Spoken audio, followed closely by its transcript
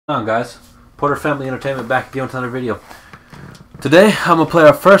On guys, Porter Family Entertainment back again with another video. Today I'm gonna play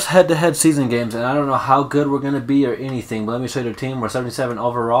our first head-to-head season games, and I don't know how good we're gonna be or anything, but let me show you the team. We're 77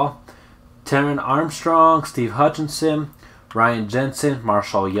 overall. Taryn Armstrong, Steve Hutchinson, Ryan Jensen,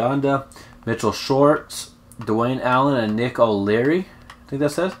 Marshall Yonda, Mitchell Schwartz, Dwayne Allen, and Nick O'Leary. I think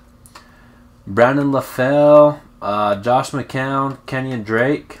that says. Brandon LaFell, Josh McCown, Kenyon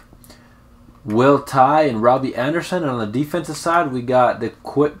Drake, Will Ty, and Robbie Anderson. And on the defensive side, we got the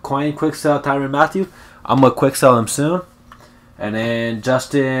Quayne Quicksell, Tyrann Mathieu. I'm going to quicksell him soon. And then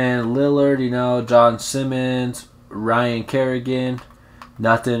Justin Lillard, John Simmons, Ryan Kerrigan,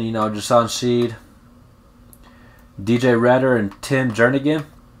 nothing, Jason Sheed, DJ Redder, and Tim Jernigan.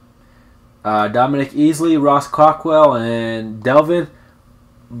 Dominic Easley, Ross Cockwell, and Delvin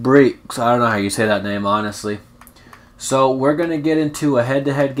Breeks. I don't know how you say that name, honestly. So we're going to get into a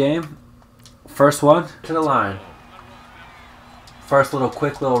head-to-head game. First one to the line. First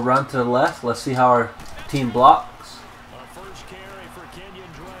quick little run to the left. Let's see how our team blocks.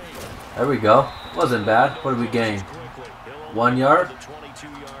 There we go. Wasn't bad. What did we gain? 1 yard?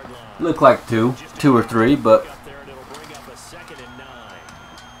 Looked like two or three, but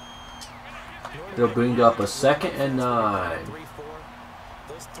they'll bring up a 2nd and 9.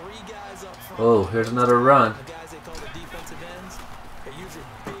 Oh, here's another run.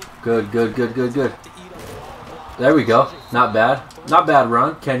 Good. There we go. Not bad. Not bad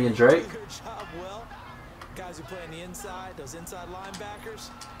run. Kenyon Drake. Guys who play on the inside, those inside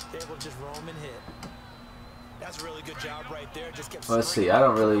linebackers, they will just roam and hit. That's a really good job right there. Just kept. Let's see. I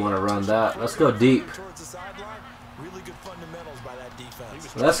don't really want to run that. Let's go deep. Really good fundamentals by that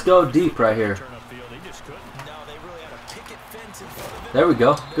defense. Let's go deep right here. There we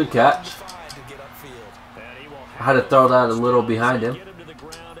go. Good catch. I had to throw that a little behind him.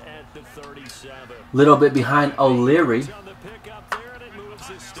 Little bit behind O'Leary.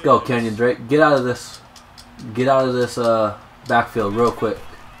 Let's go, Kenyon Drake. Get out of this. Get out of this backfield real quick.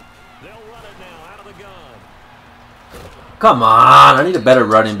 Come on, I need a better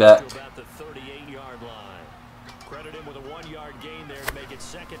running back.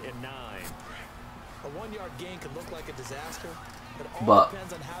 But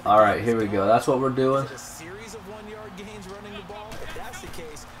all right, here we go. That's what we're doing.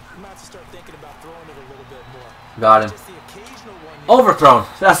 Got him. Overthrown.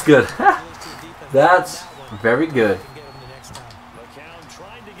 That's good. That's very good.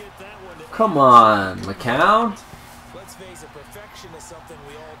 Come on, McCown.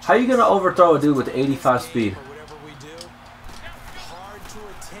 How are you going to overthrow a dude with 85 speed?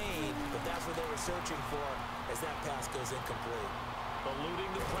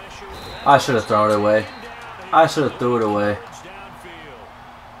 I should have thrown it away. I should have threw it away.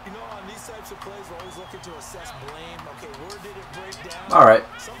 All right,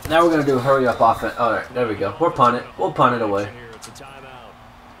 now we're gonna do a hurry up offense. All right, there we go. We'll punt it. We'll punt it away.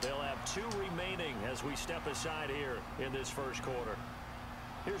 They'll have 2 remaining as we step aside here in this first quarter.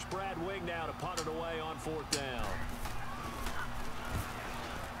 Here's Brad Wing now to punt it away on 4th down.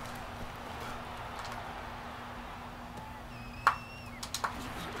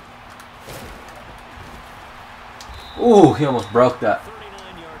 Ooh, he almost broke that.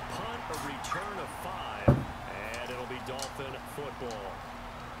 39-yard punt, a return of 5, and it'll be Dolphin football.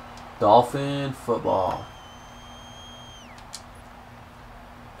 Dolphin football.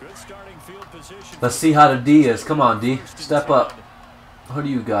 Good starting field position. Let's see how the D is. Come on, D. Step up. What do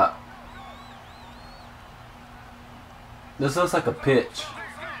you got? This looks like a pitch.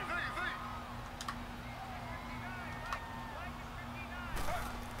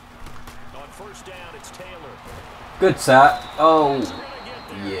 On 1st down, it's Taylor. Good sack. Oh,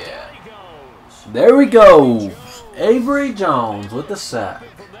 yeah. There we go. Avery Jones with the sack.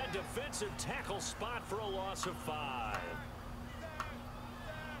 From that defensive tackle spot for a loss of 5.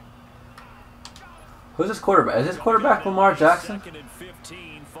 Who's this quarterback? Is this quarterback Lamar Jackson?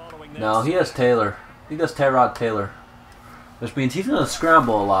 No, he has Taylor. He does Tyrod Taylor. Which means he's going to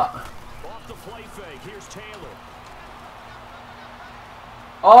scramble a lot. Off the play fake, here's Taylor.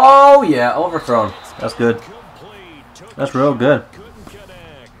 Oh, yeah. Overthrown. That's good. That's real good. Couldn't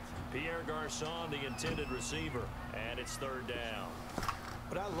connect. Pierre Garçon, the intended receiver, and it's 3rd down.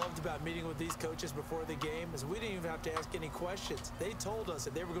 What I loved about meeting with these coaches before the game is we didn't even have to ask any questions. They told us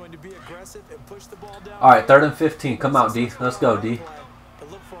that they were going to be aggressive and push the ball down. All right, 3rd and 15. Come out, D. Let's go, D.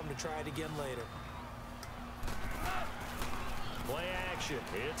 But look for him to try it again later. Play action.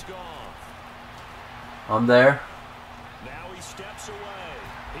 It's gone. I'm there. Now he steps away.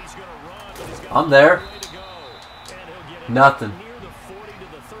 He's going to run, but he's got I'm there. a way to go. And he'll get it Nothing. near the 40 to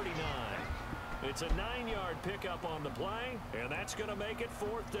the 39. It's a 9-yard pickup on the play, and that's going to make it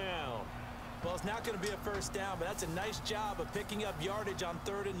 4th down. Well, it's not going to be a first down, but that's a nice job of picking up yardage on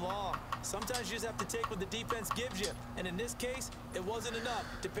 3rd and long. Sometimes you just have to take what the defense gives you, and in this case, it wasn't enough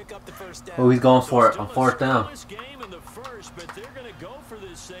to pick up the first down. Oh, he's going for it on 4th down. Game in the first, but they're going to go for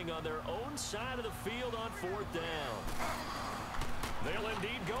this thing on their own side of the field on 4th down. They'll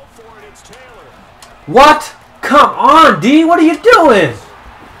indeed go for it. It's Taylor. What? Come on, D. What are you doing?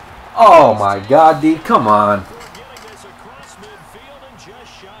 Oh my God, D. Come on.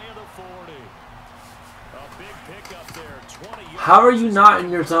 How are you not in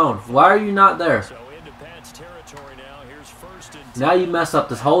your zone? Why are you not there? Now you mess up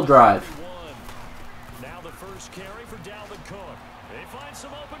this whole drive. Now the first carry for Dalvin Cook. They find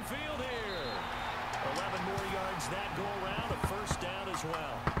some open field here. 11 more yards that go around. A first down as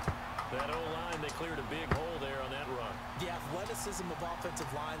well. That O-line, they cleared a big hole there on that run. The athleticism of offensive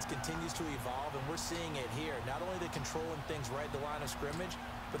lines continues to evolve, and we're seeing it here. Not only are they controlling things right at the line of scrimmage,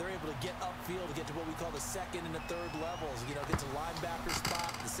 but they're able to get upfield to get to what we call the 2nd and the 3rd levels. You know, get to linebacker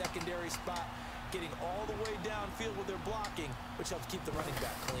spot, the secondary spot, getting all the way downfield with their blocking, which helps keep the running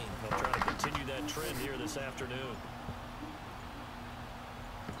back clean. They'll try to continue that trend here this afternoon.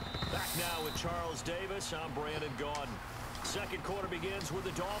 Back now with Charles Davis. I'm Brandon Gaudin. Second quarter begins with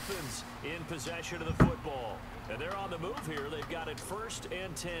the Dolphins in possession of the football. And they're on the move here. They've got it 1st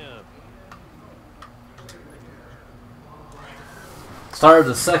and 10. Start of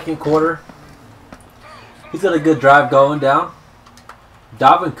the second quarter. He's got a good drive going down.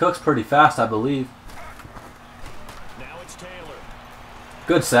 Dalvin Cook's pretty fast, I believe. Now it's Taylor.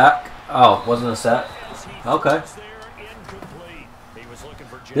 Good sack. Oh, wasn't a sack. Okay.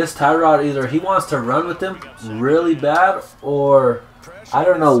 This Tyrod, either he wants to run with him really bad, or I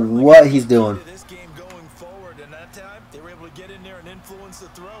don't know what he's doing. This game going forward, and that time they were able to get in there and influence the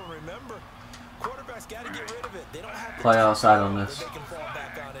throw. Remember, quarterbacks got to get rid of it. They don't have Play outside on this. they can fall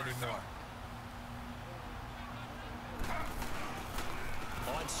back on anymore.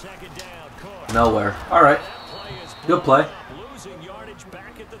 On 2nd down, Cook. Nowhere. All right. Good play. Losing yardage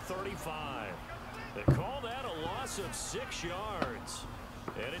back at the 35. They call that a loss of 6 yards.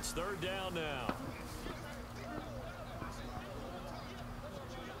 And it's 3rd down now.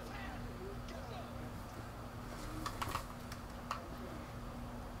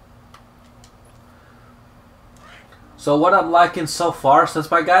 So what I'm liking so far, since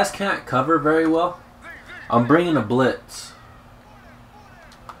my guys can't cover very well, I'm bringing a blitz.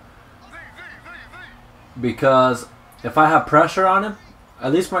 Because if I have pressure on him,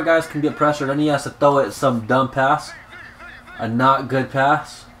 at least my guys can get pressure. Then he has to throw it some dumb pass. A not good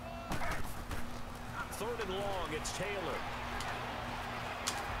pass. 3rd and long, it's Taylor.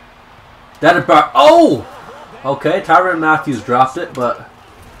 That about, oh! Okay, Tyrann Matthews dropped it, but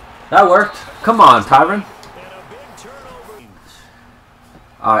that worked. Come on, Tyrann.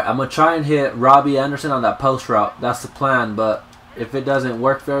 Alright, I'm going to try and hit Robbie Anderson on that post route. That's the plan, but if it doesn't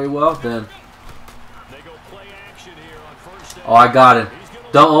work very well, then... Oh, I got him.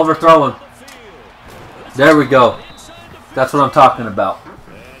 Don't overthrow him. There we go. That's what I'm talking about. On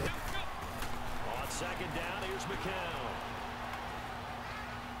 2nd down, here's McCown.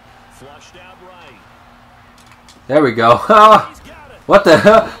 Flushed out right. There we go. What the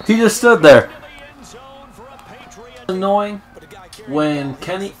hell? He just stood there. Annoying when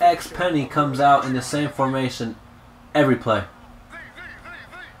Kenny X Penny comes out in the same formation every play.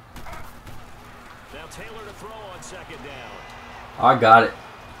 Now Taylor to throw on 2nd down. I got it.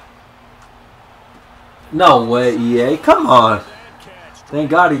 No way, EA. Come on. Thank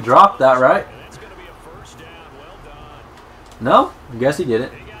God he dropped that, right? That's going to be a first down. Well done. No? I guess he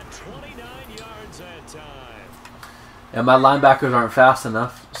didn't. They got 29 yards that time. And my linebackers aren't fast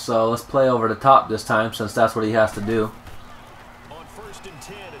enough, so let's play over the top this time since that's what he has to do. On 1st and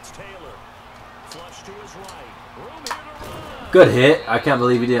 10, it's Taylor. Flush to his right. Room here to run. Good hit. I can't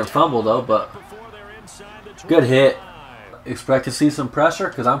believe he didn't fumble, though, but Before they're inside the good hit. 25. Expect to see some pressure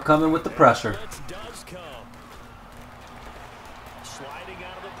because I'm coming with the pressure. Blitz does come. Sliding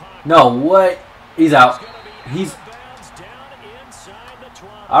out of the pocket. No way. He's out. He's...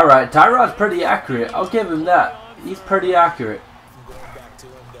 Alright, Tyrod's pretty accurate. I'll give him that. He's pretty accurate.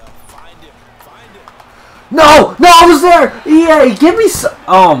 No! No, I was there! EA, give me some...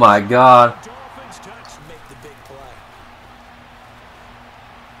 Oh my God.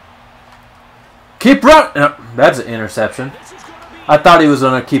 Keep running! That's an interception. I thought he was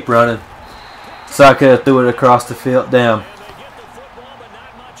going to keep running. So I could have threw it across the field. Damn.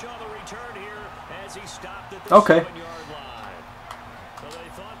 Okay. So they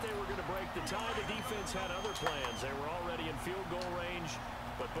thought they were going to break the tie. The defense had other plans. They were already in field goal range,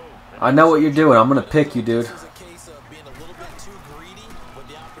 I know what you're doing. I'm going to pick you, dude. This is a case of being a little bit too greedy with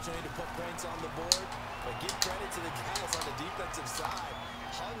the opportunity to put points on the board. But give credit to the guys on the defensive side.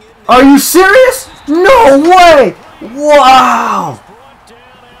 Hung in there. Are you serious? No way! Wow!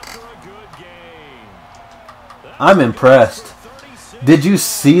 I'm impressed. Did you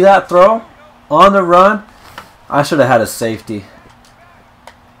see that throw? On the run? I should have had a safety.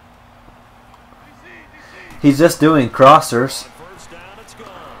 He's just doing crossers.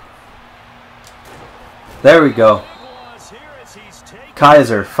 There we go.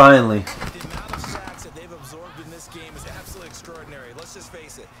 Kaiser, finally. The amount of sacks that they've absorbed in this game is absolutely extraordinary. Let's just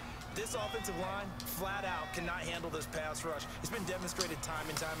face it. This offensive line, flat out, cannot handle this pass rush. It's been demonstrated time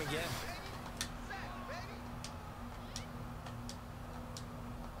and time again.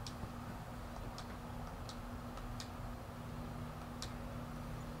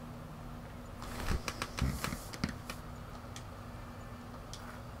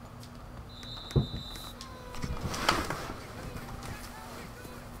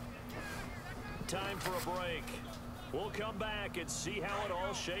 Time for a break. We'll come back and see how it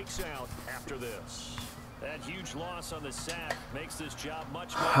all shakes out after this. That huge loss on the sack makes this job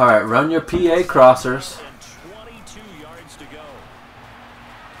much more. All right, run your PA crossers. And 22 yards to go.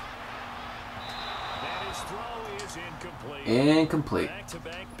 And his throw is incomplete. Incomplete.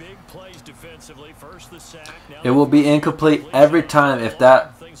 Back-to-back big plays defensively. First the sack. Now It will be incomplete every time if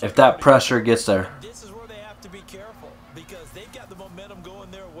that pressure gets there. This is where they have to be careful because they've got the momentum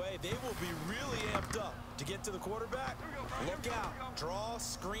going their way. They will be really amped up to get to the quarterback. Look out. Draw,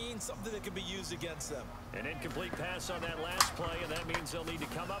 screen, something that can be used against them. an incomplete pass on that last play, and that means they'll need to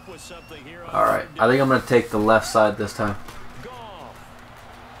come up with something here. All right, I think I'm going to take the left side this time.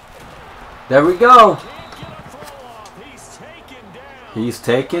 There we go. He's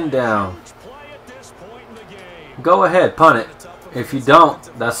taken down. Go ahead, punt it. If you don't,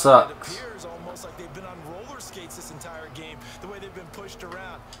 that sucks. Almost like they've been on roller skates this entire game. The way they've been pushed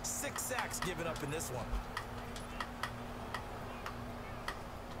around. 6 sacks given up in this one.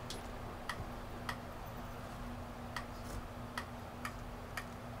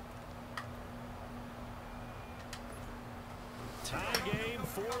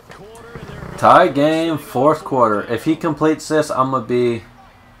 Tie game, fourth quarter. If he completes this, I'm going to be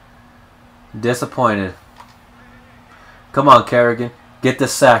disappointed. Come on, Kerrigan. Get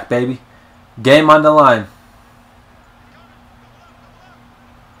this sack, baby. Game on the line.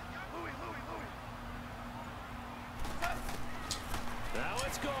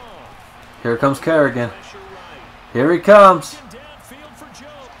 Here comes Kerrigan. Here he comes.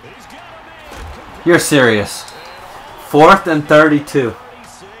 You're serious. 4th and 32.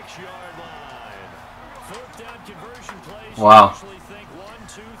 Wow.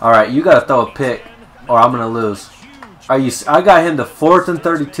 All right, you got to throw a pick or I'm going to lose. I got him to 4th and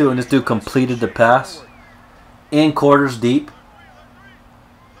 32 and this dude completed the pass. In quarters deep.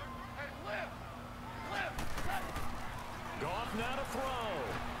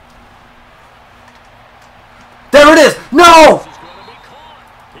 There it is. No!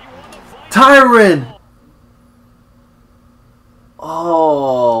 Tyron.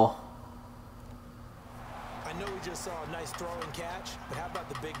 Oh. I know we just saw a nice throw and catch, but how about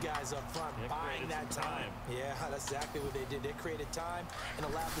the big guys up front buying that time? Yeah, that's exactly what they did. They created time and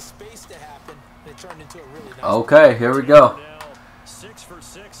allowed the space to happen, and it turned into a really nice Okay, here we go.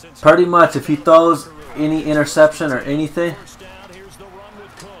 Pretty much, if he throws any interception or anything.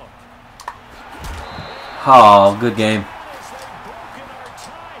 Oh, good game.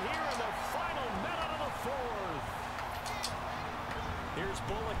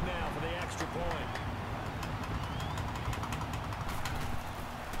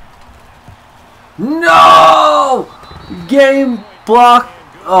 No! Game block.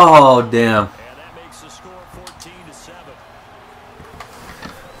 Oh, damn.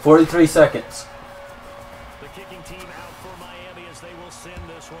 43 seconds. The kicking team out for Miami as they will send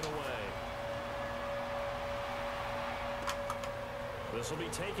this one away. This will be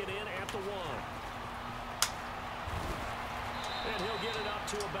taken in at the 1. And he'll get it up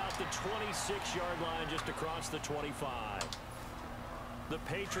to about the 26-yard line just across the 25. The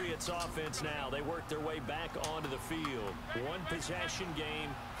Patriots offense now, they work their way back onto the field. One possession game,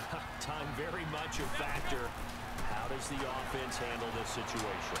 time very much a factor. How does the offense handle this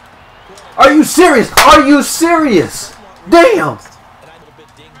situation? Are you serious? Are you serious? Damn!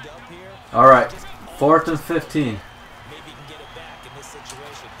 All right, 4th and 15. Maybe he can get it back in this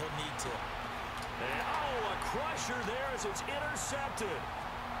situation. He'll need to. And, oh, a crusher there as it's intercepted.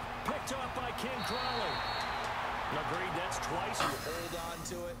 Picked up by Ken Crowley. Agreed, that's twice. You hold on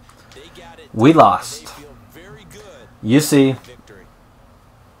to it. They got it. We lost. They feel very good. You see, Victory.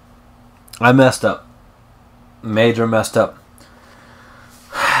 I messed up. Major messed up.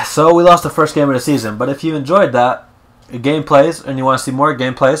 So we lost the first game of the season. But if you enjoyed that gameplays and you want to see more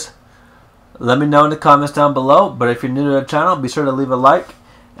gameplays, let me know in the comments down below. But if you're new to the channel, be sure to leave a like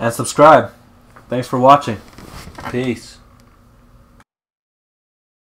and subscribe. Thanks for watching. Peace.